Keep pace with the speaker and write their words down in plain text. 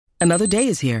Another day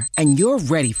is here, and you're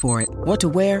ready for it. What to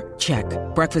wear? Check.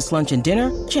 Breakfast, lunch, and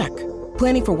dinner? Check.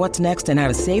 Planning for what's next and how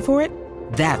to save for it?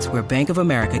 That's where Bank of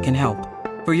America can help.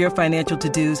 For your financial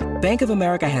to-dos, Bank of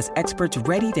America has experts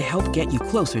ready to help get you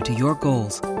closer to your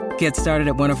goals. Get started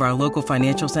at one of our local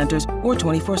financial centers or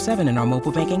 24/7 in our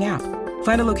mobile banking app.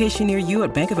 Find a location near you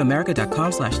at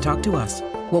bankofamerica.com/talktous.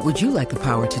 What would you like the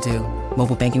power to do?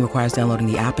 Mobile banking requires downloading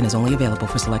the app and is only available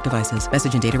for select devices.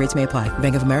 Message and data rates may apply.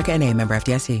 Bank of America N.A., member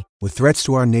FDIC. With threats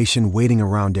to our nation waiting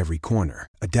around every corner,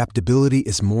 adaptability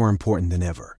is more important than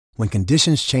ever. When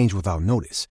conditions change without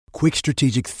notice, quick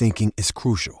strategic thinking is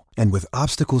crucial. And with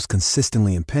obstacles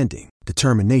consistently impending,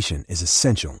 determination is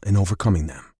essential in overcoming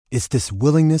them. It's this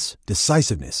willingness,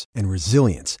 decisiveness, and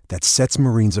resilience that sets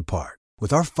Marines apart.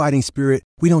 With our fighting spirit,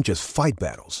 we don't just fight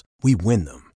battles, we win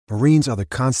them. Marines are the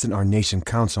constant our nation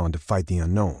counts on to fight the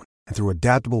unknown. And through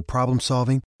adaptable problem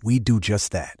solving, we do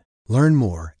just that. Learn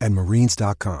more at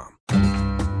marines.com.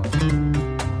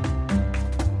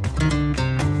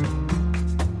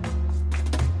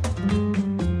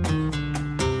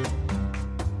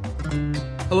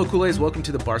 Hello, Kool-Aids. Welcome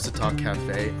to the Barca Talk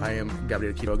Café. I am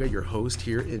Gabriel Quiroga, your host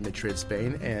here in Madrid,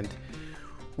 Spain. And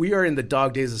we are in the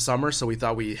dog days of summer, so we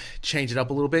thought we'd change it up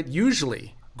a little bit.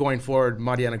 Usually, going forward,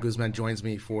 Mariana Guzman joins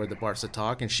me for the Barca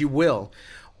Talk, and she will,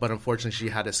 but unfortunately she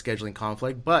had a scheduling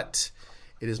conflict. But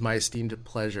it is my esteemed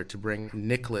pleasure to bring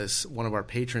Nicholas, one of our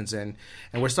patrons, in.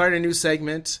 And we're starting a new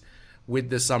segment with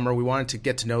this summer. We wanted to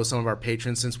get to know some of our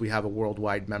patrons since we have a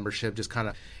worldwide membership, just kind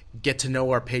of get to know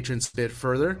our patrons a bit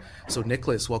further. So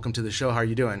Nicholas, welcome to the show. How are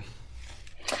you doing?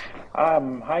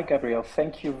 Hi, Gabriel.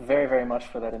 Thank you very, very much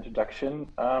for that introduction.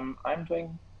 I'm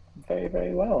doing very,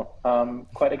 very well.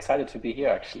 Quite excited to be here,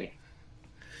 actually.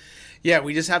 Yeah,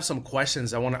 we just have some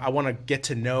questions. I want to get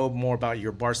to know more about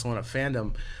your Barcelona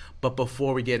fandom. But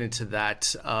before we get into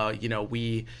that,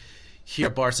 we here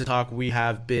at Barca Talk, we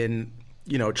have been,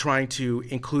 trying to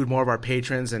include more of our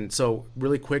patrons. And so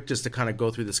really quick, just to kind of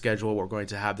go through the schedule we're going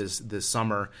to have this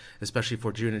summer, especially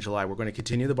for June and July. We're going to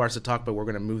continue the Barca Talk, but we're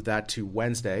going to move that to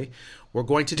Wednesday. We're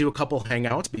going to do a couple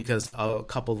hangouts because a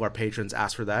couple of our patrons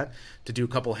asked for that, to do a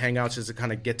couple hangouts just to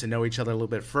kind of get to know each other a little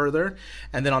bit further.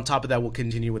 And then on top of that, we'll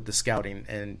continue with the scouting.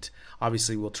 And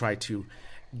obviously we'll try to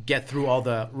get through all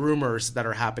the rumors that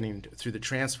are happening through the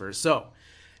transfers. So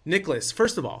Nicholas,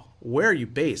 first of all, where are you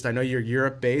based? I know you're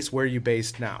Europe-based. Where are you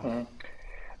based now?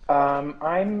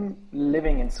 I'm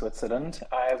living in Switzerland.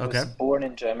 I was born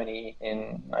in Germany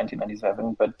in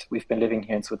 1997, but we've been living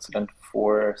here in Switzerland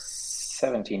for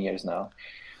 17 years now.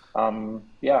 I'm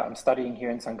studying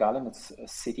here in St. Gallen. It's a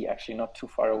city actually not too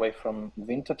far away from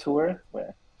Winterthur,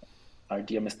 where our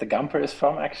dear Mr. Gamper is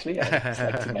from, actually. I'd just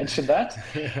like to mention that.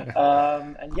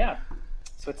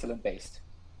 Switzerland-based.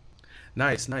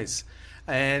 Nice.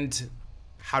 And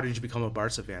how did you become a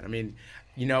Barca fan? I mean,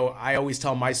 I always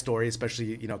tell my story,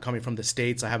 especially, coming from the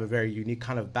States. I have a very unique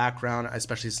kind of background,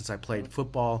 especially since I played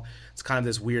football. It's kind of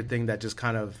this weird thing that just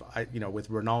kind of, with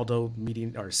Ronaldo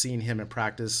meeting or seeing him in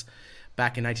practice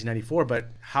back in 1994. But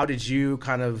how did you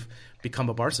kind of become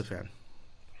a Barca fan?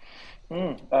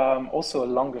 Also a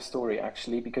longer story,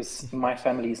 actually, because my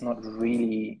family is not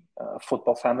really a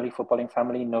footballing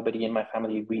family. Nobody in my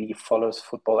family really follows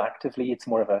football actively. It's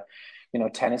more of a,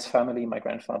 tennis family. My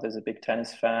grandfather is a big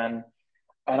tennis fan,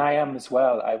 and I am as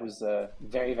well. I was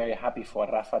very, very happy for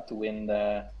Rafa to win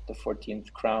the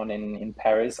 14th crown in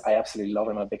Paris. I absolutely love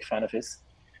him. I'm a big fan of his.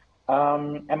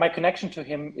 And my connection to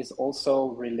him is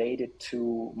also related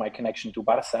to my connection to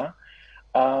Barca.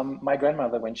 My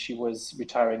grandmother, when she was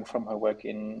retiring from her work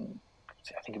in,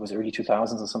 I think it was early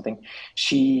 2000s or something,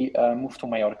 she moved to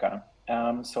Mallorca.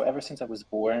 So ever since I was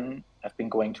born, I've been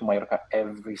going to Mallorca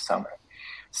every summer.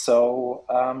 So,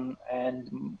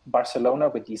 and Barcelona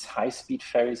with these high-speed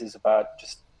ferries is about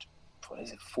just,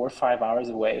 4 or 5 hours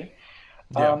away.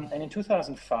 Yeah. And in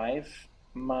 2005,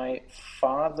 my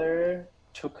father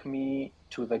took me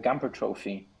to the Gamper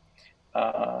Trophy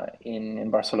in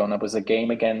Barcelona. It was a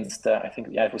game against,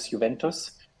 it was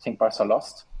Juventus. I think Barca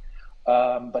lost.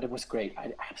 But it was great.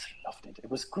 I absolutely loved it.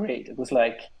 It was great. It was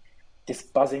like this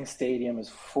buzzing stadium is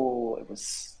full. It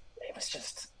was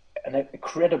just an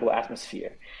incredible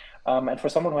atmosphere. And for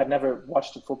someone who had never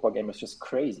watched a football game, it was just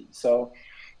crazy. So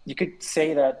you could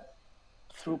say that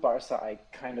through Barca, I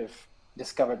kind of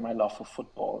discovered my love for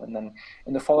football. And then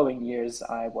in the following years,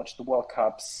 I watched the World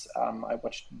Cups. I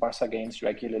watched Barca games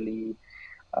regularly.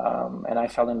 And I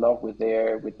fell in love with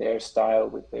their style,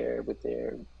 with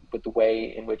the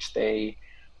way in which they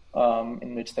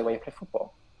play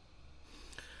football.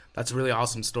 That's a really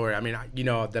awesome story. I mean, you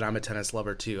know that I'm a tennis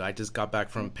lover too. I just got back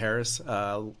from Paris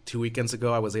 2 weekends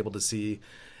ago. I was able to see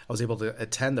I was able to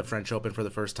attend the French Open for the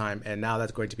first time, and now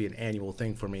that's going to be an annual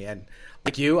thing for me. And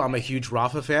like you, I'm a huge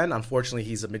Rafa fan. Unfortunately,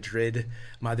 he's a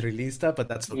Madridista, but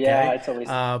that's okay. Yeah, it's always.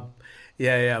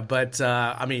 But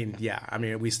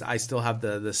I still have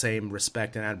the same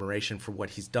respect and admiration for what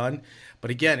he's done.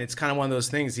 But again, it's kind of one of those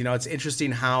things. It's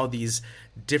interesting how these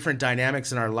different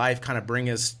dynamics in our life kind of bring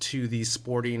us to these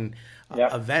sporting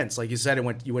events. Like you said,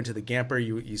 you went to the Gamper.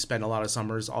 You spent a lot of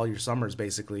summers, all your summers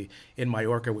basically in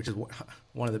Mallorca, which is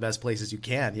one of the best places you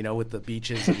can. With the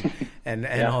beaches and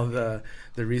all the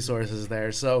resources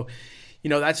there. So,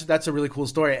 that's a really cool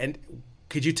story. And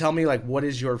could you tell me, like, what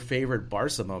is your favorite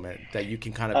Barca moment that you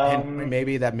can kind of pinpoint,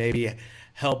 maybe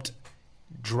helped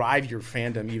drive your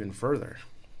fandom even further?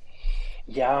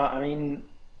 Yeah, I mean,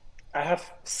 I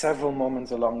have several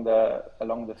moments along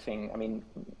the thing. I mean,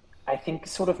 I think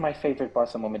sort of my favorite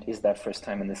Barca moment is that first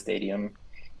time in the stadium,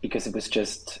 because it was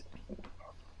just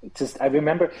I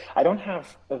remember. I don't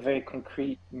have a very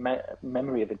concrete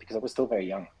memory of it because I was still very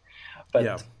young,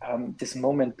 but this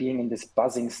moment being in this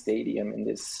buzzing stadium, it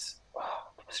was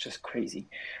just crazy.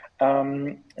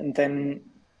 And then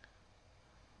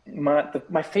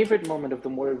my favorite moment of the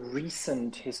more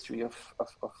recent history of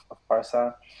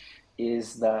Barca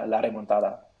is the La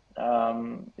Remontada.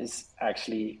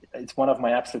 It's one of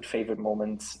my absolute favorite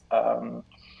moments.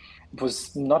 It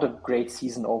was not a great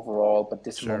season overall, but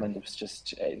this moment it's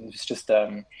just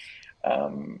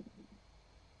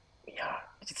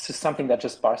something that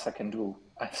just Barca can do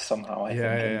somehow. I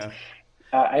think.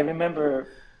 I remember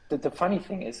the funny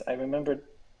thing is I remember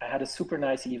I had a super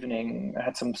nice evening. I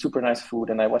had some super nice food,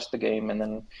 and I watched the game, and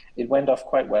then it went off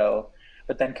quite well.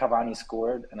 But then Cavani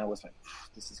scored, and I was like,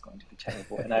 "This is going to be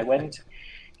terrible." And I went,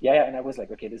 and I was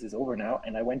like, "Okay, this is over now."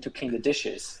 And I went to clean the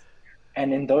dishes,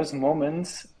 and in those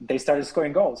moments, they started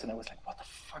scoring goals, and I was like, "What the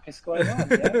fuck is going on?"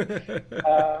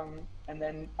 And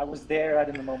then I was there right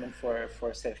in the moment for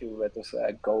Sergio Roberto's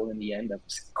goal in the end.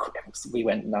 We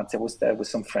went nuts. I was there with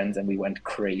some friends, and we went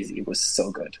crazy. It was so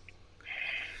good.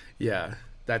 Yeah,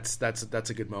 that's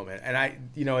a good moment.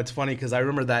 And it's funny because I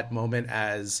remember that moment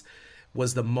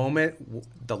was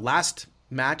the last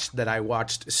match that I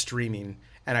watched streaming,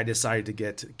 and I decided to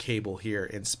get cable here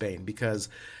in Spain because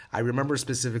I remember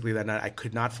specifically that night I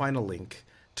could not find a link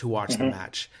to watch the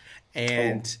match.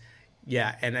 And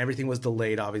and everything was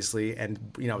delayed, obviously, and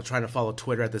trying to follow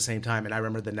Twitter at the same time. And I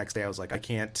remember the next day I was like, I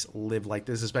can't live like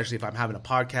this, especially if I'm having a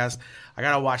podcast. I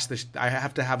gotta watch this. I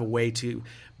have to have a way to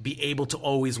be able to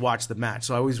always watch the match.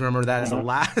 So I always remember that as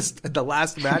the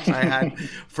last match I had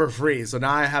for free. So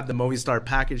now I have the Movistar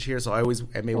package here, so I always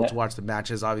am able to watch the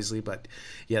matches, obviously. But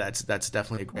that's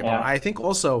definitely a great moment. I think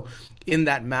also in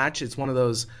that match, it's one of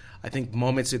those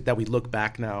moments that we look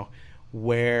back now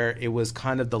where it was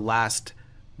kind of the last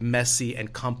Messi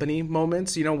and company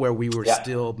moments, where we were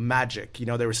still magic.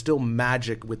 There was still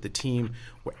magic with the team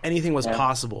where anything was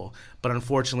possible. But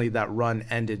unfortunately, that run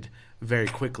ended very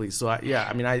quickly. So,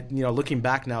 looking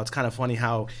back now, it's kind of funny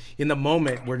how in the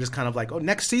moment we're just kind of like, oh,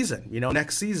 next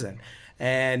season.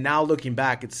 And now looking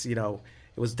back, it's, it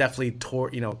was definitely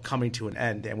coming to an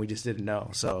end, and we just didn't know.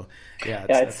 So,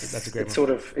 that's a great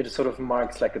moment. It sort of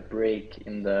marks like a break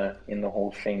in the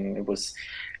whole thing. It was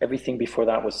everything before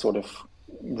that was sort of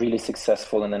really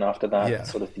successful, and then after that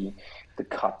sort of the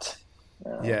cut.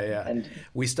 And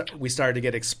we started to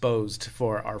get exposed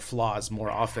for our flaws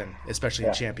more often, especially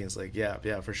in Champions League.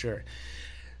 For sure.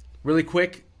 Really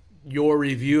quick, your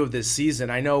review of this season.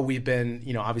 I know we've been,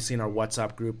 obviously in our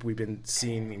WhatsApp group, we've been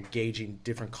seeing engaging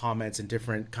different comments and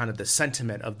different kind of the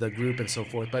sentiment of the group and so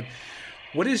forth, but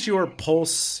what is your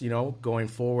pulse, going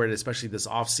forward, especially this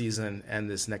off season and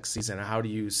this next season? How do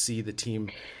you see the team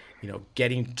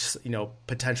getting,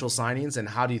 potential signings, and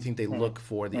how do you think they look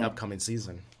for the upcoming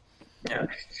season?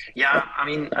 Yeah. I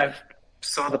mean, I've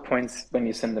saw the points when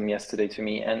you sent them yesterday to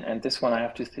me, and this one I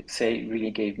have to say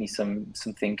really gave me some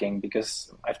thinking,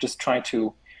 because I've just tried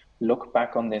to look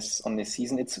back on this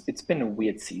season. It's been a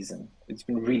weird season. It's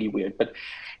been really weird. But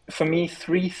for me,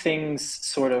 three things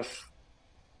sort of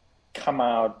come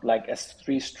out like as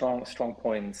three strong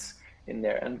points in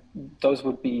there, and those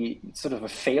would be sort of a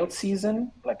failed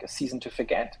season, like a season to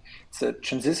forget. It's a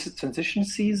transition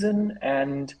season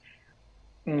and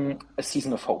a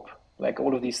season of hope. Like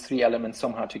all of these three elements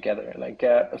somehow together. Like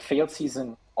a failed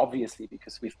season, obviously,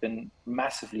 because we've been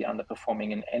massively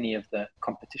underperforming in any of the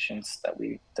competitions that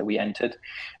we entered.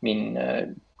 I mean,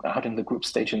 out in the group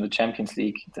stage in the Champions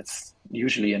League, that's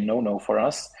usually a no-no for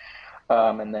us.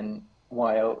 And then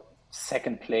while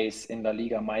second place in La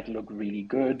Liga might look really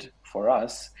good for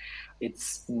us,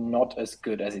 it's not as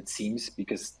good as it seems,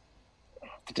 because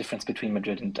the difference between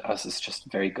Madrid and us is just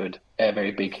very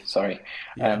big. Sorry.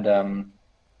 Yeah.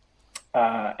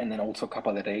 And then also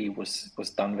Copa del Rey was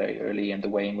done very early, and the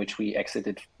way in which we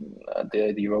exited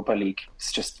the Europa League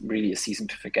is just really a season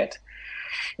to forget.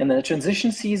 And then the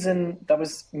transition season, that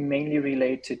was mainly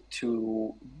related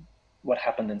to what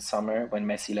happened in summer when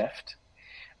Messi left,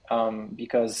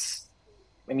 because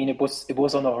I mean, it was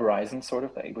on the horizon, sort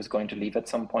of, that he was going to leave at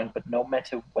some point, but no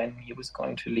matter when he was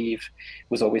going to leave, it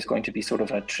was always going to be sort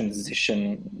of a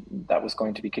transition that was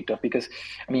going to be kicked off. Because,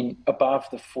 I mean, above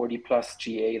the 40 plus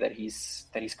GA that he's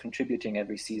contributing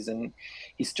every season,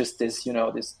 he's just this,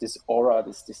 this aura,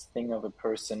 this thing of a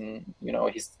person.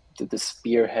 He's the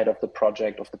spearhead of the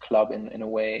project, of the club in a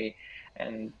way.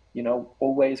 And,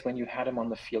 always when you had him on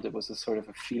the field, it was a sort of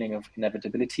a feeling of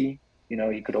inevitability.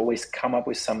 He could always come up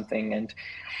with something, and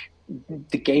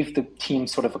it gave the team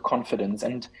sort of a confidence.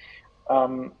 And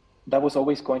that was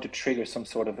always going to trigger some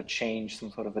sort of a change,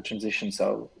 some sort of a transition.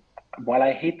 So while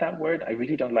I hate that word, I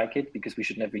really don't like it because we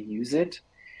should never use it.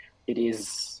 It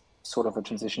is sort of a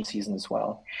transition season as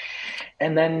well.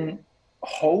 And then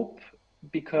hope,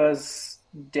 because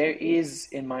there is,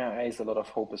 in my eyes, a lot of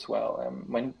hope as well.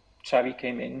 When Xavi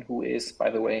came in, who is,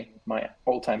 by the way, my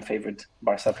all-time favorite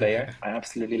Barca player. I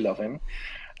absolutely love him.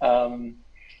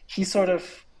 He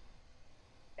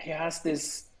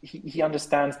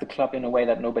understands the club in a way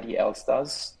that nobody else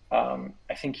does.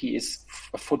 I think he is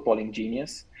a footballing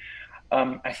genius.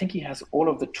 I think he has all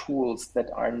of the tools that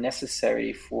are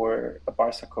necessary for a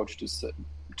Barca coach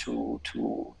to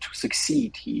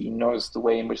succeed. He knows the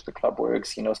way in which the club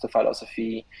works. He knows the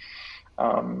philosophy.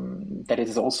 That it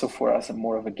is also for us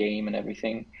more of a game and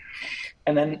everything.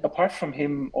 And then apart from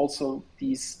him, also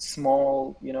these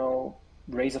small,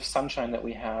 rays of sunshine that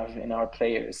we have in our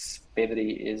players.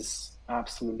 Pedri is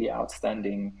absolutely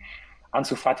outstanding.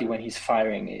 Ansu Fati, when he's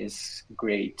firing, is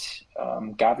great.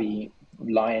 Gavi,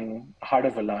 lion, heart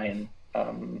of a lion.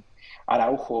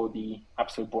 Araujo, the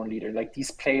absolute born leader. Like,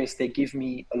 these players, they give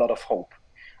me a lot of hope.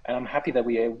 And I'm happy that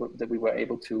we were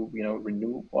able to,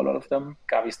 renew a lot of them.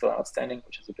 Gavi's still outstanding,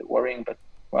 which is a bit worrying, but,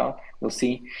 well, we'll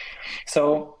see.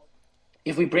 So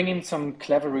if we bring in some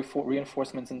clever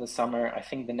reinforcements in the summer, I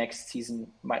think the next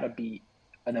season might not be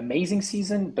an amazing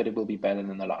season, but it will be better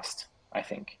than the last, I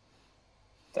think.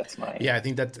 That's my... Yeah, I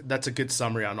think that's a good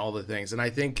summary on all the things. And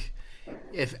I think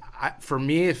for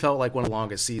me, it felt like one of the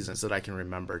longest seasons that I can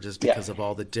remember, just because of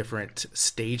all the different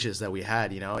stages that we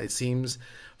had. It seems,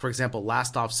 for example,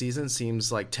 last off season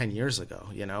seems like 10 years ago,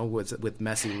 with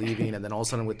Messi leaving, and then all of a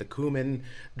sudden with the Koeman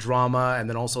drama, and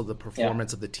then also the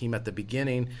performance of the team at the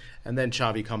beginning, and then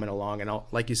Xavi coming along. And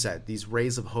like you said, these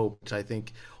rays of hope, which I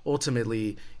think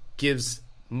ultimately gives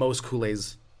most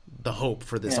Culés the hope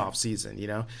for this off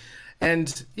season,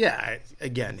 And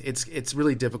again, it's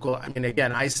really difficult. I mean,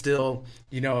 again, I still,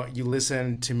 you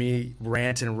listen to me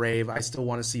rant and rave. I still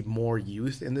want to see more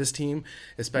youth in this team,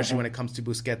 especially when it comes to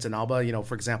Busquets and Alba.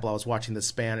 For example, I was watching the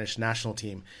Spanish national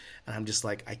team, and I'm just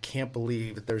like, I can't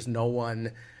believe that there's no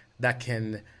one that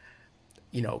can,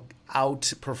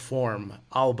 outperform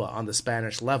Alba on the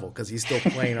Spanish level, because he's still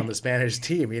playing on the Spanish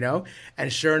team,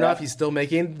 And sure enough, he's still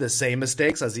making the same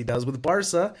mistakes as he does with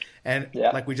Barca. And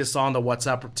like we just saw on the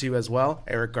WhatsApp too as well,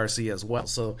 Eric Garcia as well.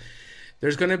 So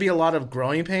there's going to be a lot of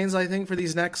growing pains, I think, for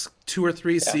these next 2 or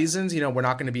 3 seasons. We're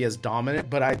not going to be as dominant,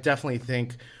 but I definitely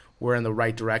think we're in the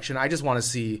right direction. I just want to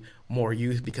see more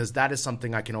youth, because that is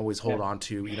something I can always hold on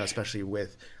to, especially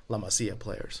with La Masia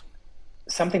players.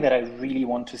 Something that I really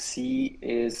want to see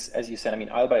is, as you said, I mean,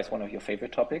 Alba is one of your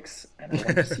favorite topiks, and I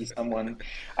want to see someone.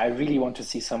 I really want to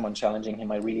see someone challenging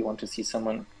him. I really want to see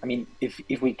someone. I mean,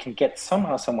 if we can get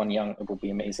somehow someone young, it would be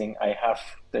amazing.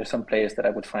 There's some players that I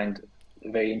would find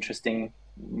very interesting.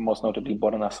 Most notably,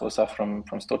 Borna Sosa from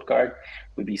Stuttgart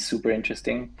would be super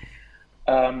interesting.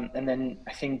 And then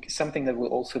I think something that will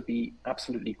also be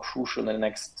absolutely crucial in the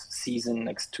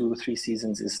next 2 or 3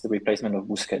 seasons, is the replacement of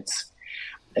Busquets.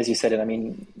 As you said it, I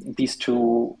mean, these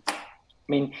two,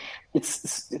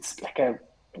 it's like a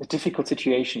difficult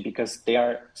situation, because they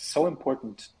are so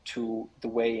important to the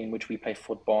way in which we play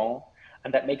football,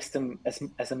 and that makes them,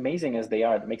 as amazing as they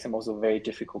are, it makes them also very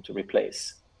difficult to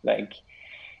replace. Like,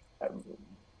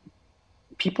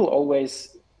 people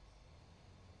always,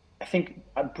 I think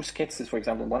Busquets is, for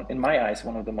example, in my eyes,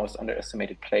 one of the most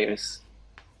underestimated players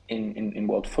in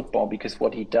world football, because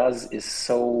what he does is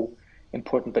so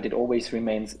important, but it always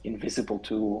remains invisible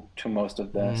to most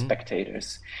of the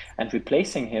spectators. And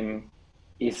replacing him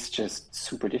is just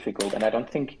super difficult. And I don't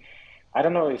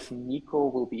know if Nico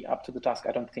will be up to the task.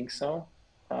 I don't think so.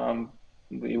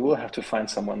 We will have to find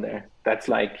someone there. That's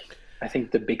I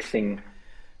think the big thing,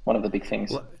 one of the big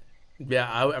things. Well,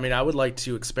 yeah, I mean, I would like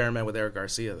to experiment with Eric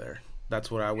Garcia there, That's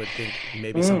what I would think.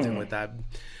 Maybe something with that,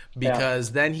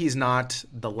 because then he's not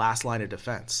the last line of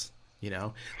defense.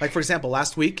 Like for example,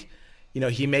 last week,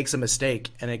 he makes a mistake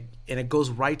and it goes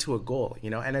right to a goal.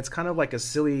 And it's kind of like a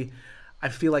silly, I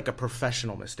feel like a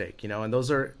professional mistake. And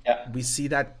those are we see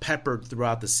that peppered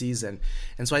throughout the season.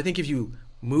 And so I think if you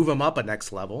move him up a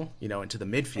next level, into the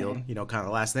midfield, kind of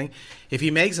the last thing, if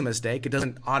he makes a mistake, it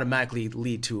doesn't automatically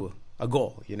lead to a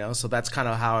goal, so that's kind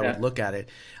of how I would look at it.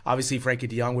 Obviously, Frankie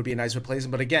de Jong would be a nice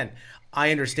replacement, but again, I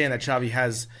understand that Xavi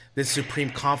has this supreme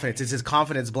confidence. It's his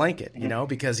confidence blanket,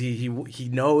 because he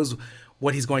knows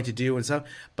what he's going to do and stuff.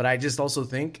 But I just also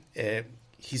think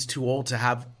he's too old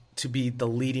to be the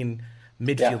leading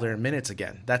midfielder in minutes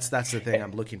again. That's the thing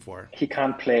I'm looking for. He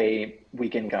can't play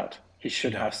week in gut. He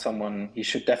should have someone. He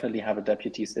should definitely have a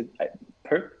deputy.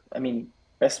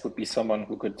 Best would be someone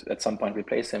who could at some point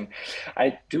replace him.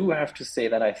 I do have to say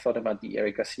that I thought about the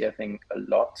Eric Garcia thing a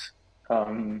lot.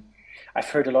 I've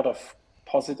heard a lot of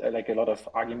a lot of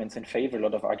arguments in favor, a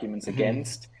lot of arguments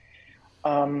against.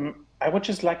 I would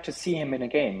just like to see him in a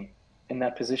game in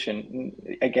that position.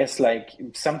 I guess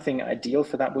something ideal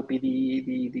for that would be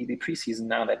the preseason.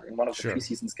 Now that in one of the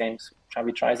preseason games,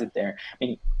 Xavi tries it there.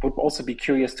 Would also be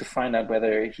curious to find out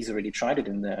whether he's already tried it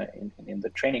in the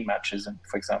training matches, and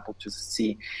for example, to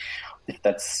see if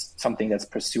that's something that's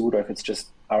pursued or if it's just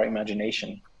our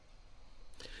imagination.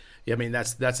 Yeah,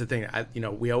 that's the thing.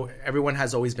 Everyone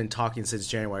has always been talking since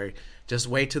January. Just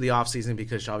wait till the off season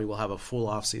because Xavi will have a full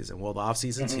off season. Well, the off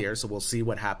season's here, so we'll see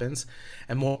what happens.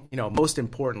 And most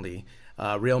importantly,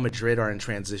 Real Madrid are in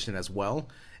transition as well.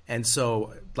 And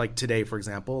so, like today, for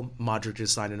example, Modric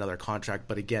just signed another contract.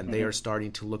 But again, they are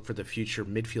starting to look for the future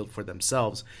midfield for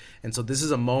themselves. And so this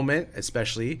is a moment,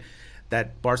 especially,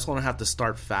 that Barcelona have to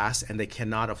start fast, and they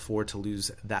cannot afford to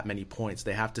lose that many points.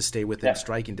 They have to stay within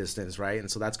striking distance, right? And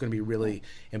so that's going to be really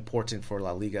important for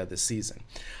La Liga this season.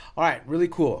 All right, really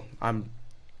cool.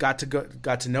 Got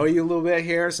to know you a little bit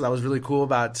here, so that was really cool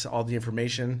about all the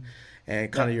information and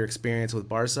kind of your experience with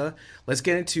Barca. Let's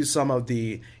get into some of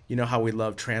the, how we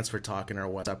love transfer talk in our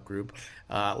WhatsApp group.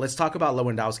 Let's talk about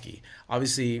Lewandowski.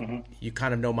 Obviously, you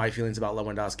kind of know my feelings about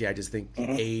Lewandowski. I just think the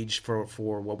age for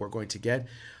what we're going to get.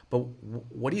 But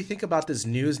what do you think about this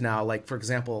news now? Like, for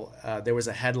example, there was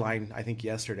a headline, I think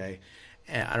yesterday,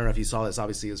 and I don't know if you saw this.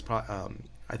 Obviously, it was I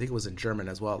think it was in German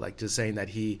as well, like just saying that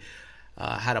he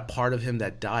had a part of him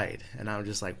that died. And I'm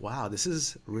just like, wow, this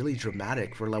is really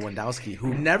dramatic for Lewandowski,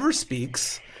 who never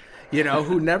speaks, and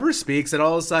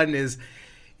all of a sudden is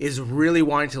really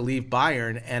wanting to leave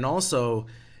Bayern. And also,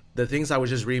 the things I was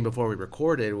just reading before we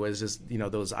recorded was just,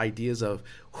 those ideas of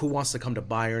who wants to come to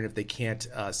Bayern if they can't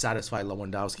satisfy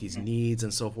Lewandowski's needs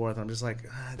and so forth. I'm just like,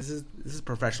 this is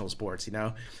professional sports,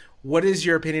 What is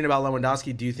your opinion about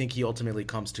Lewandowski? Do you think he ultimately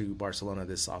comes to Barcelona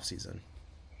this offseason?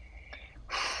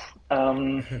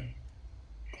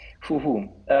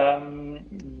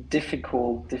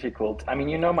 Difficult.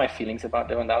 My feelings about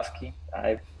Lewandowski.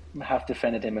 I have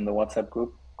defended him in the WhatsApp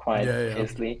group quite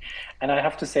fiercely. And I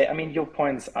have to say, your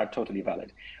points are totally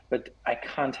valid, but I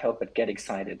can't help but get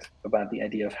excited about the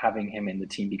idea of having him in the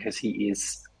team because he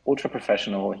is ultra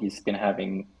professional. He's been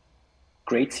having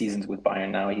great seasons with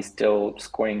Bayern now. He's still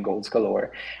scoring goals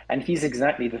galore. And he's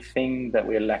exactly the thing that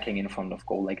we're lacking in front of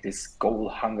goal, like this goal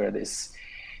hunger, this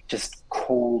just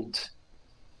cold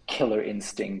killer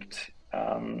instinct.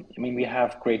 We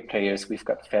have great players. We've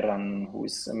got Ferran, who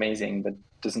is amazing, but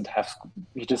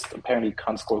he just apparently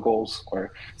can't score goals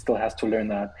or still has to learn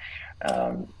that.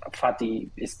 Fati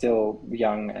is still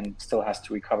young and still has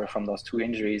to recover from those 2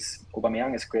 injuries.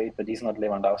 Aubameyang is great, but he's not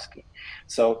Lewandowski.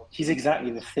 So he's exactly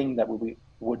the thing that we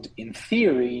would, in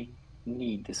theory,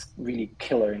 need, this really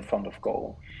killer in front of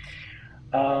goal.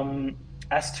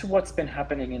 As to what's been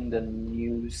happening in the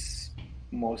news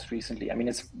most recently,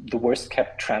 it's the worst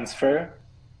kept transfer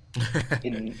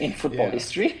in football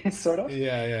history, sort of.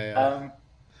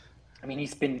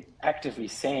 He's been actively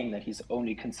saying that he's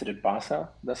only considered Barca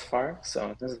thus far,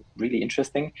 so this is really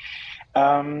interesting.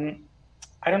 I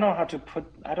don't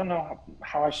know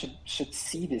how I should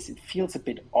see this. It feels a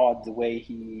bit odd the way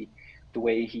he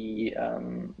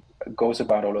goes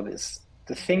about all of this.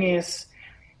 The thing is,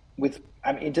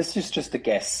 this is just a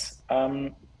guess.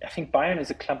 I think Bayern is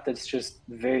a club that's just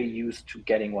very used to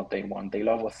getting what they want. They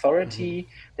love authority.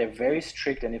 They're very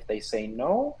strict, and if they say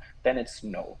no, then it's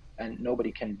no, and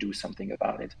nobody can do something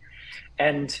about it.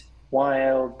 And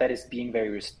while that is being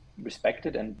very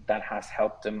respected, and that has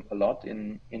helped them a lot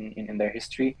in their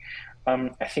history, I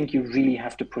think you really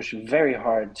have to push very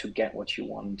hard to get what you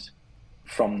want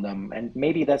from them. And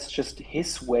maybe that's just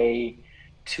his way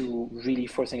to really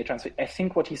forcing a transfer. I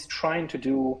think what he's trying to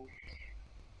do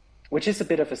which is a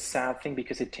bit of a sad thing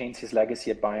because it taints his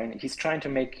legacy at Bayern. He's trying to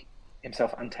make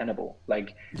himself untenable,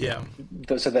 like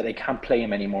so that they can't play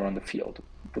him anymore on the field.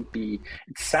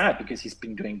 It's sad because he's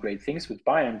been doing great things with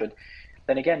Bayern, but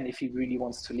then again, if he really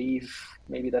wants to leave,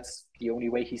 maybe that's the only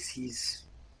way he sees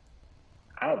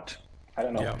out. I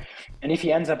don't know. Yeah. And if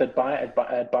he ends up at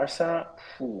Barca,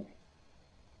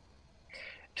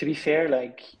 to be fair,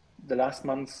 like the last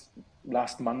month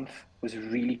was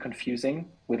really confusing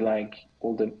with like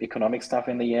all the economic stuff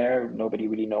in the air. Nobody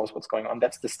really knows what's going on.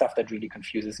 That's the stuff that really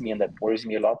confuses me and that worries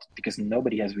me a lot, because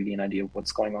nobody has really an idea of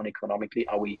what's going on economically.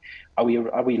 Are we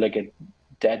like a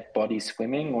dead body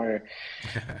swimming, or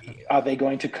are they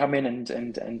going to come in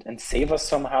and save us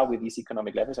somehow with these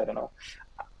economic levers? I don't know.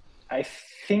 I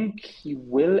think he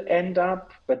will end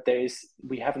up, but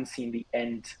we haven't seen the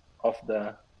end of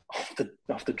the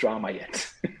drama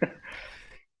yet.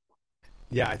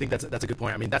 Yeah, I think that's a good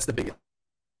point. I mean, that's the biggest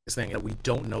thing. You know, we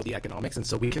don't know the economics, and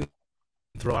so we can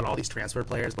throw out all these transfer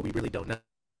players, but we really don't know.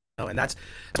 And that's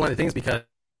one of the things, because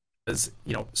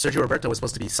Sergio Roberto was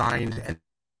supposed to be signed and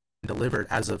delivered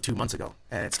as of 2 months ago,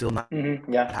 and it's still not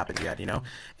happened yet.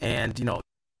 And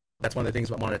that's one of the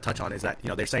things I wanted to touch on is that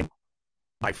they're saying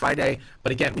by Friday,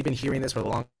 but again, we've been hearing this for a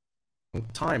long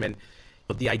time,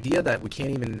 but the idea that we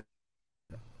can't even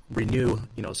renew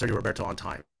Sergio Roberto on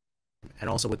time, and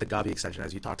also with the Gavi extension,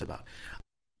 as you talked about,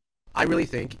 I really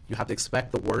think you have to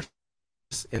expect the worst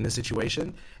in this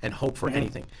situation and hope for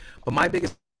anything. But my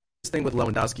biggest thing with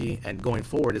Lewandowski and going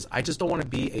forward is I just don't want to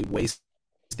be a waste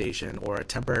station or a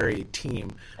temporary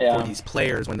team for these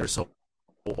players when they're so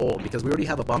old, because we already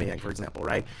have Aubameyang, for example,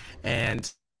 right?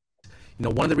 And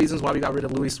one of the reasons why we got rid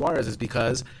of Luis Suarez is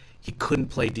because he couldn't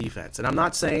play defense. And I'm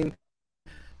not saying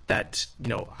that,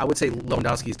 I would say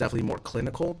Lewandowski is definitely more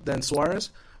clinical than Suarez,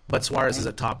 but Suarez is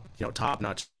a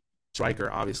top-notch striker,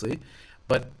 obviously.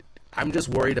 But I'm just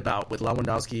worried about with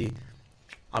Lewandowski,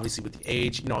 obviously with the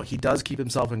age, he does keep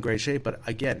himself in great shape. But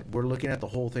again, we're looking at the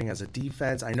whole thing as a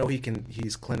defense. I know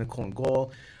he's clinical in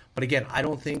goal. But again, I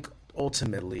don't think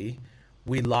ultimately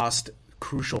we lost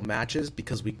crucial matches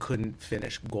because we couldn't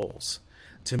finish goals.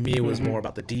 To me, it was more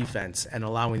about the defense and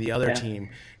allowing the other team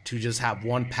to just have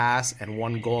one pass and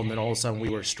one goal, and then all of a sudden we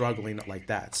were struggling like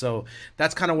that. So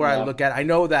that's kind of where I look at. I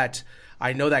know that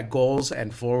goals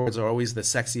and forwards are always the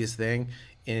sexiest thing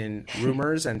in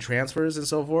rumors and transfers and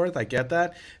so forth. I get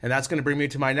that. And that's going to bring me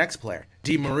to my next player,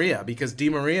 Di Maria, because Di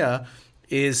Maria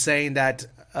is saying that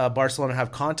Barcelona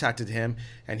have contacted him,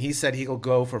 and he said he'll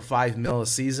go for $5 million a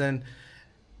season.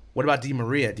 What about Di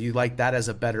Maria? Do you like that as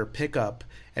a better pickup,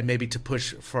 and maybe to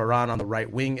push Ferran on the right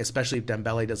wing, especially if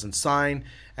Dembele doesn't sign,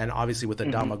 and obviously with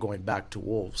Adama going back to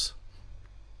Wolves?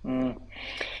 Di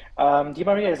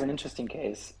Maria is an interesting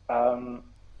case.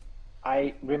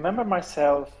 I remember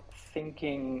myself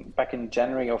thinking back in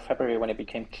January or February when it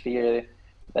became clear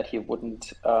that he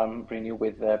wouldn't renew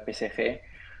with PSG,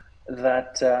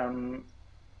 that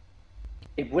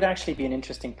it would actually be an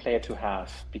interesting player to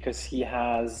have, because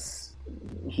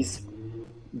he's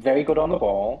very good on the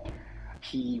ball.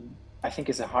 He, I think,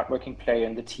 is a hardworking player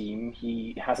in the team.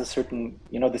 He has a certain,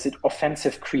 this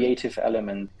offensive, creative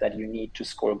element that you need to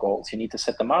score goals. You need to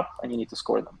set them up and you need to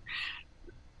score them.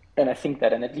 And I think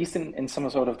that, and at least in some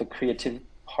sort of the creative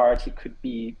part, he could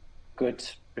be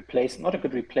not a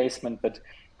good replacement, but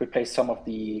replace some of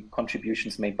the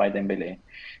contributions made by Dembele.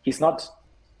 He's not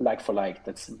like for like.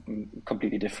 That's a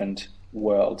completely different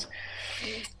world.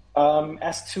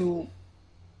 As to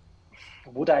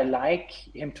would I like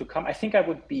him to come? I think I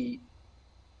would be.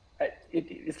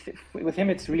 With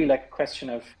him, it's really like a question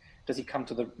of, does he come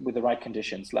with the right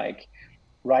conditions, like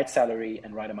right salary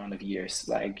and right amount of years?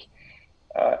 Like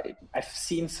I've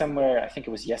seen somewhere, I think it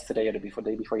was yesterday or the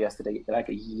day before yesterday, like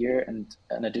a year and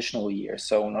an additional year,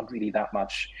 so not really that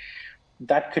much.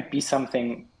 That could be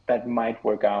something that might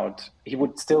work out. He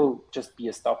would still just be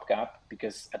a stopgap,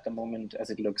 because at the moment, as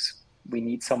it looks, we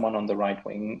need someone on the right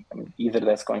wing. I mean, either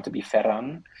that's going to be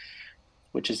Ferran,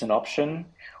 which is an option,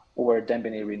 or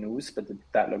Dembele renews, but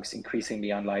that looks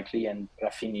increasingly unlikely. And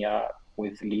Rafinha,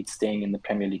 with Leeds staying in the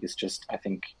Premier League, is just, I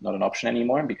think, not an option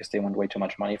anymore, because they want way too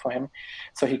much money for him.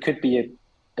 So he could be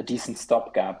a decent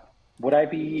stopgap. Would I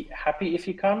be happy if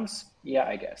he comes? Yeah,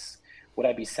 I guess. Would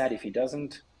I be sad if he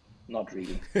doesn't? Not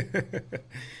really.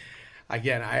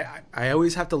 Again, I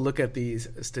always have to look at these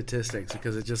statistics,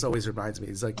 because it just always reminds me.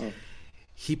 It's like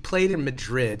he played in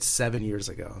Madrid 7 years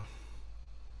ago.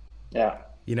 Yeah.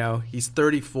 He's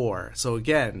 34. So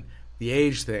again, the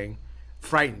age thing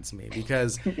frightens me,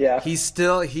 because he's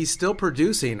still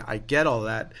producing. I get all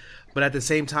that. But at the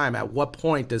same time, at what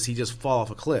point does he just fall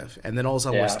off a cliff? And then all of a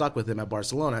sudden we're stuck with him at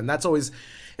Barcelona. And that's always,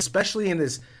 especially in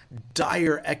this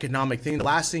dire economic thing, the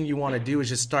last thing you want to do is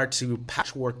just start to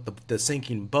patchwork the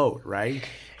sinking boat, right?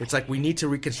 It's like we need to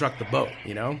reconstruct the boat,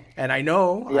 you know? And I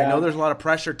know there's a lot of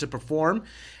pressure to perform.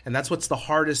 And that's what's the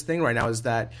hardest thing right now is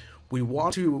that we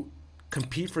want to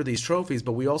compete for these trophies,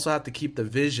 but we also have to keep the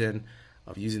vision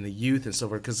of using the youth and so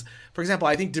forth. Because, for example,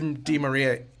 I think Di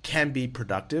Maria can be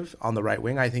productive on the right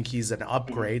wing. I think he's an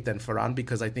upgrade than Ferran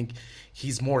because I think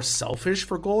he's more selfish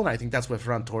for goal, and I think that's what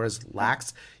Ferran Torres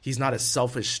lacks. He's not a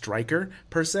selfish striker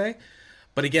per se.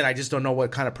 But again, I just don't know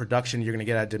what kind of production you're going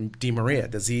to get at Di Maria.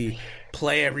 Does he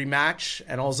play every match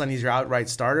and all of a sudden he's your outright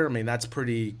starter? I mean, that's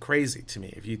pretty crazy to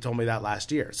me if you told me that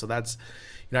last year. So that's,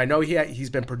 I know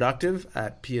he's been productive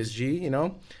at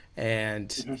PSG,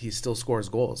 and he still scores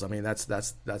goals. I mean, that's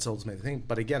ultimately the thing.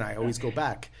 But again, I always go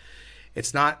back.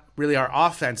 It's not really our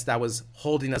offense that was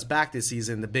holding us back this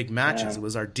season, the big matches. It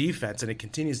was our defense, and it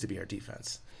continues to be our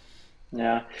defense.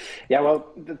 Yeah. Well,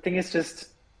 the thing is just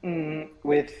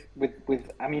with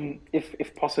I mean,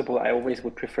 if possible, I always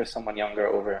would prefer someone younger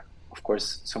over, of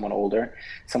course, someone older,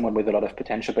 someone with a lot of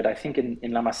potential. But I think in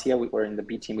La Masia or in the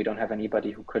B team, we don't have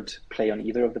anybody who could play on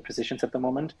either of the positions at the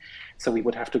moment. So we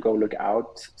would have to go look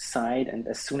outside. And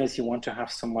as soon as you want to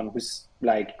have someone who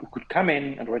could come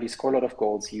in and already score a lot of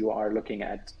goals, you are looking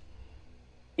at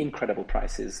incredible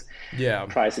prices. Yeah.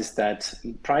 Prices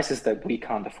that we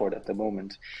can't afford at the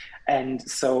moment. And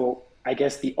so I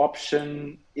guess the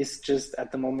option is just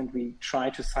at the moment we try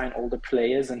to sign older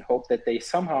players and hope that they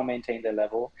somehow maintain their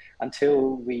level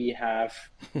until we have,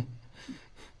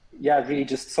 really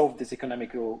just solved this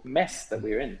economical mess that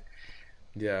we're in.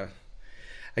 Yeah.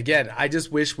 Again, I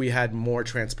just wish we had more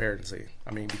transparency.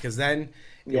 I mean, because then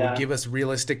it would give us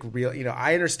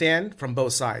I understand from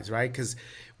both sides, right? Because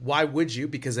why would you?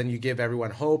 Because then you give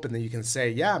everyone hope and then you can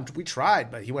say, we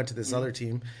tried, but he went to this other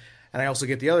team. And I also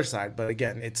get the other side, but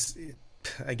again,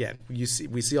 we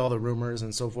see all the rumors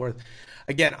and so forth.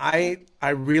 Again, I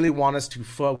really want us to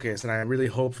focus, and I really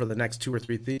hope for the next 2 or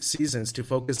 3 seasons to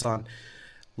focus on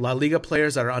La Liga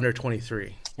players that are under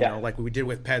 23. You know, like we did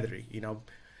with Pedri.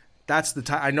 That's the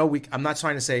time. I know I'm not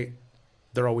trying to say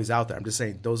they're always out there. I'm just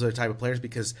saying those are the type of players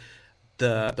because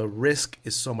the risk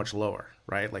is so much lower,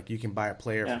 right? Like you can buy a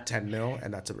player for 10 mil,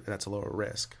 and that's a lower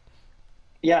risk.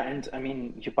 Yeah, and I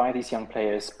mean, you buy these young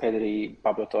players. Pedri,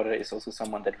 Pablo Torre is also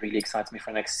someone that really excites me for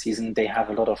next season. They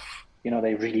have a lot of,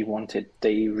 they really want it.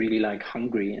 They really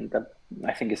hungry, and that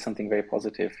I think is something very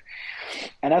positive.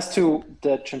 And as to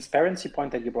the transparency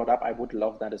point that you brought up, I would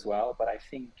love that as well. But I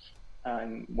think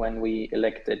when we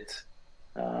elected,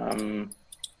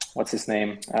 what's his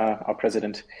name, our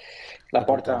president,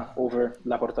 Laporta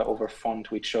over Font,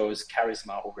 we chose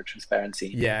charisma over transparency.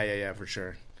 Yeah, for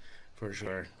sure. For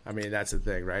sure. I mean, that's the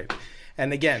thing, right?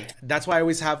 And again, that's why I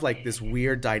always have this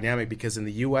weird dynamic because in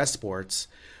the U.S. sports,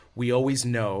 we always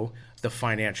know the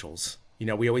financials.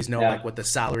 We always know what the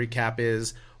salary cap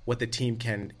is, what the team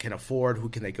can afford, who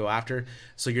can they go after.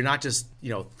 So you're not just,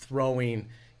 throwing,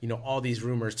 all these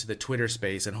rumors to the Twitter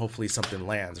space and hopefully something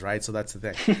lands, right? So that's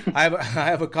the thing. I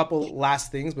have a couple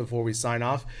last things before we sign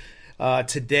off.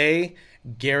 Today,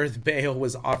 Gareth Bale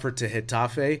was offered to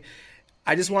Getafe.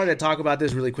 I just wanted to talk about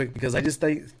this really quick because I just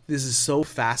think this is so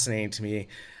fascinating to me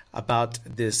about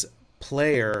this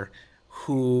player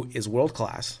who is world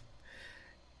class,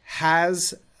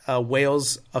 has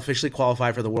Wales officially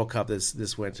qualified for the World Cup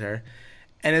this winter,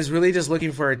 and is really just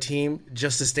looking for a team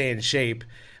just to stay in shape,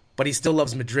 but he still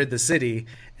loves Madrid, the city,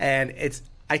 and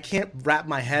I can't wrap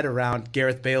my head around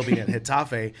Gareth Bale being at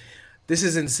Getafe. This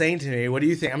is insane to me. What do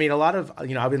you think? I mean, a lot of,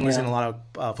 I've been listening to a lot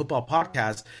of football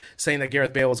podcasts saying that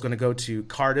Gareth Bale was going to go to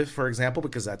Cardiff, for example,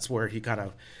 because that's where he kind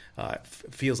of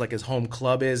feels like his home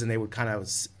club is, and they would kind of,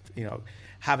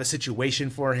 have a situation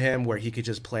for him where he could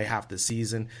just play half the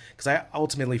season. Because I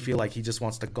ultimately feel like he just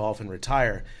wants to golf and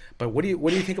retire. But what do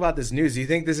you think about this news? Do you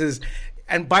think this is?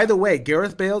 And by the way,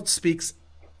 Gareth Bale speaks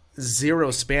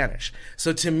zero Spanish.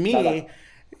 So to me,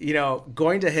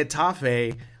 going to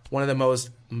Getafe, one of the most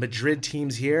Madrid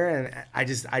teams here, and I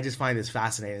just find this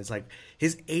fascinating. It's like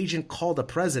his agent called the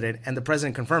president, and the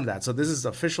president confirmed that. So this is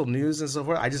official news and so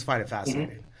forth. I just find it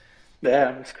fascinating. Mm-hmm.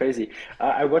 Yeah, it's crazy.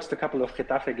 I watched a couple of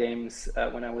Getafe games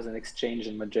when I was on exchange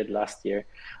in Madrid last year.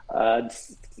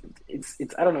 It's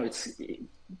I don't know.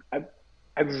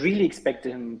 I really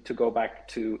expected him to go back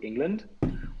to England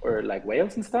or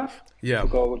Wales and stuff. Yeah. To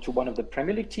go to one of the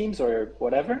Premier League teams or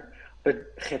whatever.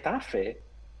 But Getafe,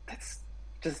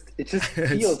 it just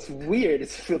feels weird. It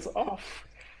feels off.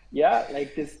 Yeah,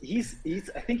 this. He's.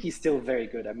 I think he's still very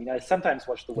good. I mean, I sometimes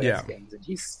watch the Wales games, and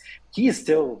he is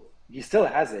still he still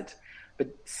has it.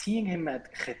 But seeing him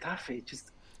at Getafe,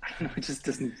 I don't know, it just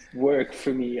doesn't work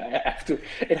for me.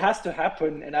 It has to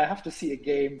happen, and I have to see a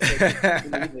game to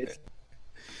believe it.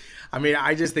 I mean,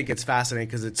 I just think it's fascinating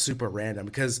because it's super random.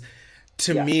 Because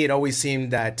to me, it always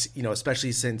seemed that,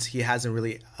 especially since he hasn't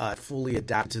really fully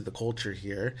adapted to the culture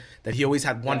here, that he always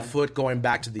had one foot going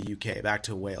back to the UK, back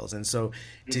to Wales. And so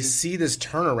to see this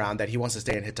turnaround that he wants to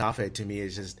stay in Getafe, to me,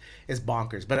 is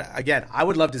bonkers. But again, I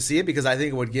would love to see it because I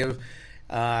think it would give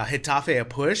Getafe a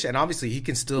push. And obviously, he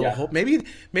can still hope.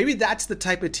 Maybe that's the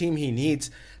type of team he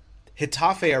needs.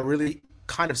 Getafe are really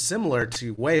kind of similar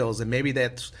to Wales, and maybe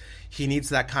he needs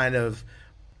that kind of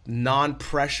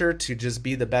non-pressure to just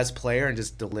be the best player and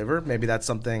just deliver. Maybe that's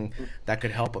something that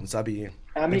could help him. So that'd be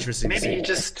interesting to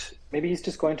see. Maybe he's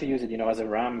just going to use it, as a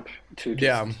ramp to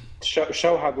just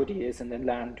show how good he is, and then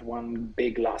land one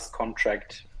big last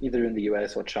contract either in the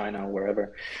US or China or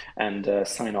wherever, and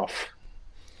sign off.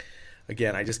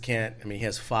 Again, I just can't. I mean, he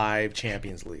has 5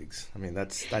 Champions Leagues. I mean,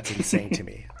 that's insane to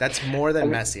me. That's more than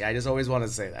Messi. I just always want to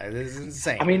say that. It is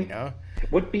insane. I mean,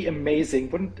 would be amazing.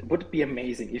 Would it be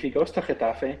amazing if he goes to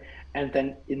Getafe and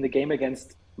then in the game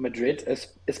against Madrid,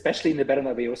 especially in the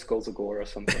Bernabeu, scores a goal or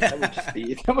something?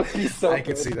 That would be so. I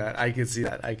could see that.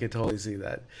 I could totally see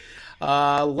that.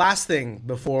 Last thing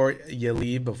before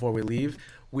we leave,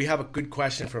 we have a good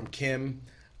question from Kim.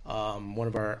 One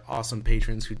of our awesome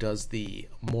patrons who does the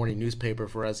morning newspaper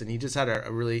for us, and he just had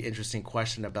a really interesting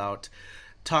question about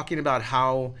talking about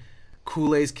how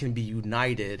Kool-Aids can be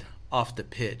united off the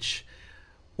pitch.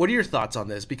 What are your thoughts on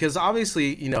this? Because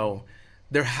obviously,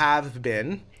 there have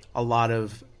been a lot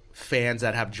of fans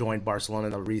that have joined Barcelona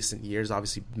in the recent years.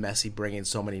 Obviously, Messi bringing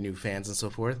so many new fans and so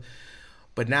forth.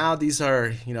 But now these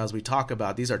are, as we talk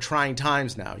about, these are trying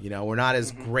times now. We're not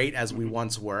as great as we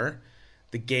once were.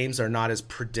 The games are not as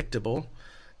predictable.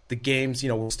 The games,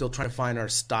 we're still trying to find our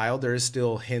style. There is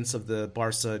still hints of the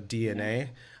Barca DNA,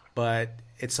 but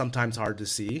it's sometimes hard to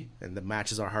see, and the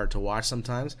matches are hard to watch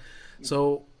sometimes.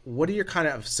 So what are your kind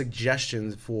of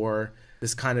suggestions for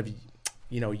this kind of,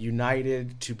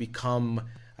 united to become,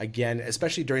 again,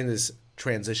 especially during this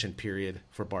transition period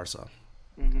for Barca?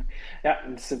 Mm-hmm. Yeah,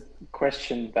 it's a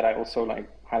question that I also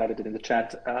highlighted it in the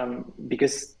chat,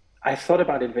 because I thought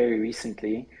about it very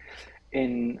recently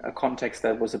in a context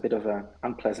that was a bit of an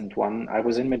unpleasant one. I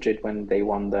was in Madrid when they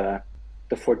won the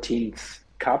 14th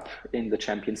Cup in the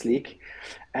Champions League.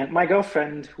 And my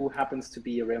girlfriend, who happens to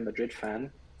be a Real Madrid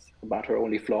fan, about her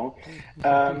only flaw,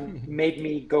 made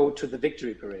me go to the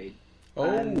victory parade. Oh,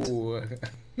 and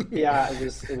yeah, it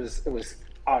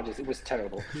was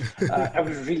terrible. I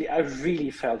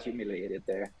really felt humiliated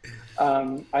there.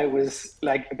 I was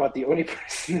about the only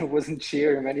person who wasn't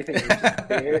cheering or anything.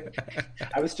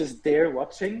 I was just there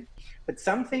watching. But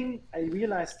I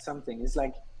realized something is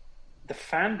the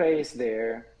fan base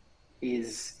there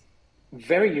is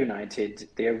very united.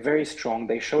 They are very strong.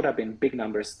 They showed up in big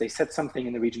numbers. They said something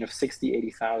in the region of 60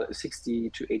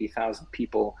 to 80,000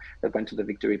 people that went to the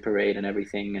victory parade and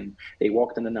everything. And they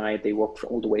walked in the night. They walked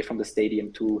all the way from the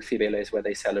stadium to Cibeles where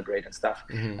they celebrate and stuff.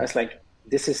 Mm-hmm. I was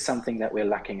this is something that we're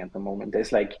lacking at the moment.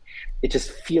 There's it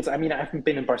just feels, I haven't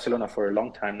been in Barcelona for a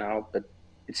long time now, but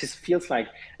it just feels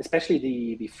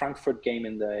especially the Frankfurt game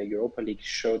in the Europa League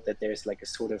showed that there's a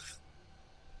sort of,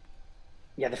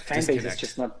 the fan base is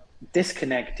just not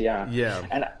disconnect.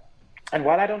 And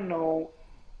while I don't know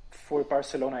for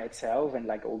Barcelona itself and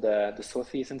all the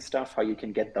socios and stuff how you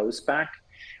can get those back,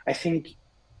 I think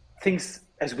things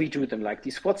as we do them,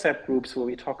 these WhatsApp groups where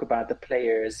we talk about the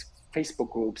players,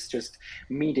 Facebook groups, just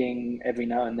meeting every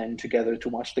now and then together to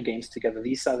watch the games together,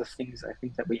 these are the things I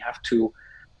think that we have to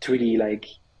really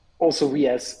also we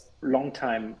as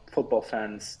longtime football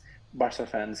fans, Barca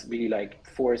fans, really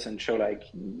force and show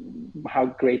how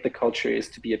great the culture is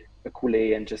to be a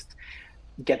Kool-Aid and just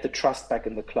get the trust back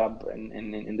in the club and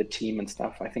in the team and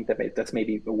stuff. I think that's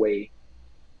maybe a way.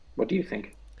 What do you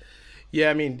think?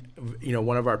 Yeah,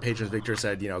 one of our patrons, Victor,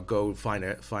 said, go find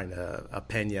a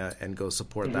Peña and go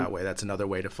support that way. That's another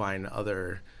way to find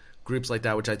other groups like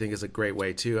that, which I think is a great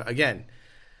way too. Again,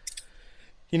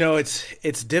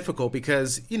 it's difficult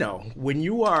because, when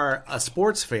you are a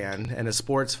sports fan and a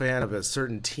sports fan of a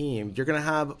certain team, you're going to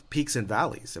have peaks and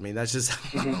valleys. That's just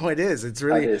how it is. It's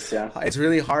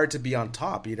really hard to be on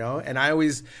top, and I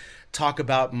always talk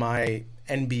about my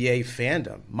NBA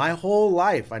fandom. My whole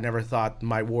life, I never thought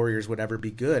my Warriors would ever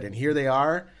be good. And here they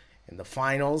are in the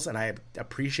finals, and I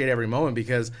appreciate every moment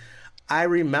because I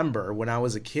remember when I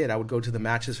was a kid, I would go to the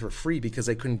matches for free because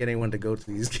I couldn't get anyone to go to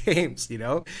these games,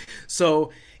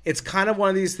 So it's kind of one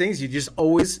of these things. You just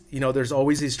always, there's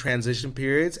always these transition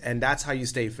periods, and that's how you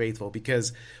stay faithful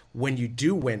because when you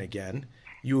do win again,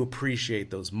 you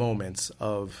appreciate those moments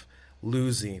of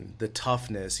losing, the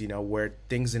toughness, where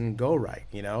things didn't go right,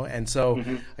 And so,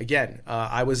 again,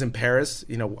 I was in Paris,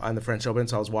 on the French Open,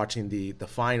 so I was watching the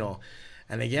final.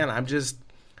 And again, I'm just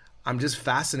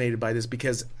fascinated by this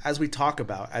because as we talk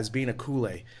about, as being a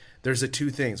Kool-Aid, there's the two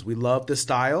things. We love the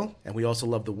style and we also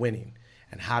love the winning.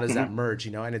 And how does that merge,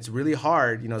 And it's really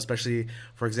hard, especially,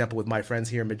 for example, with my friends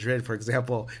here in Madrid. For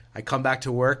example, I come back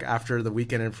to work after the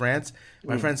weekend in France.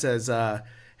 My friend says,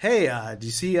 hey, do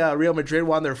you see Real Madrid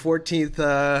won their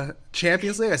 14th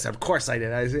Champions League? I said, of course I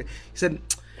did. He said,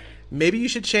 maybe you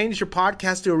should change your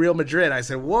podcast to a Real Madrid. I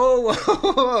said, whoa.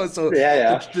 So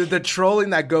the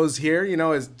trolling that goes here,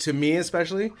 is, to me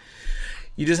especially,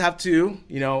 you just have to,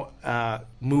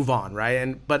 move on,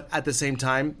 right? But at the same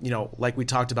time, like we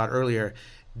talked about earlier,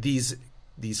 these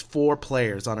 4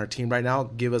 players on our team right now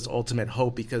give us ultimate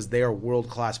hope because they are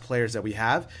world-class players that we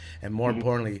have, and more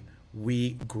importantly,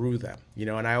 we grew them,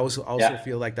 and I also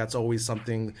feel like that's always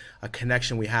something, a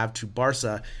connection we have to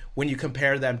Barca when you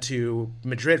compare them to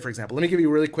Madrid, for example. Let me give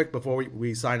you really quick before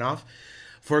we sign off.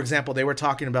 For example, they were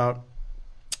talking about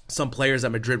some players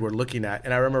that Madrid were looking at,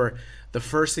 and I remember the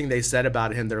first thing they said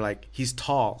about him, they're like, he's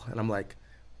tall. And I'm like,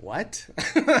 what?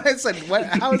 I said, what?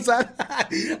 How is that?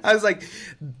 I was like,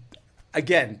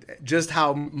 again, just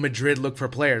how Madrid look for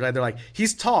players. Right? They're like,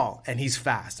 he's tall and he's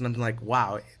fast. And I'm like,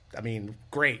 wow. I mean,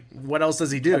 great. What else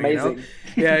does he do? Amazing.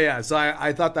 Yeah. So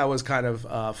I thought that was kind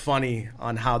of funny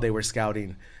on how they were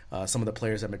scouting some of the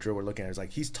players that Madrid were looking at. It's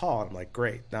like, he's tall. And I'm like,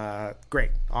 great,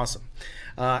 awesome.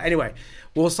 Anyway,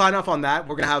 we'll sign off on that.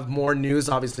 We're going to have more news,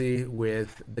 obviously,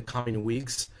 with the coming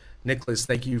weeks. Nicholas,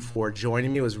 thank you for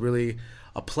joining me. It was really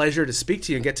a pleasure to speak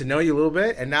to you and get to know you a little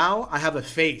bit. And now I have a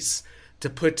face to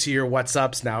put to your what's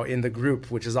ups now in the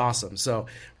group, which is awesome. So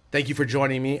thank you for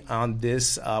joining me on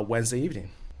this Wednesday evening.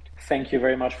 Thank you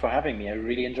very much for having me. I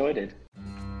really enjoyed it.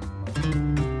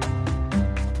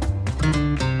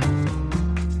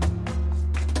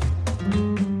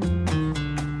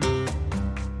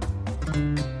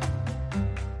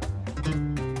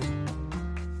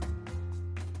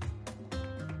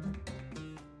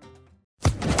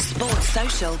 Sports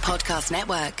Social Podcast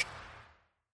Network.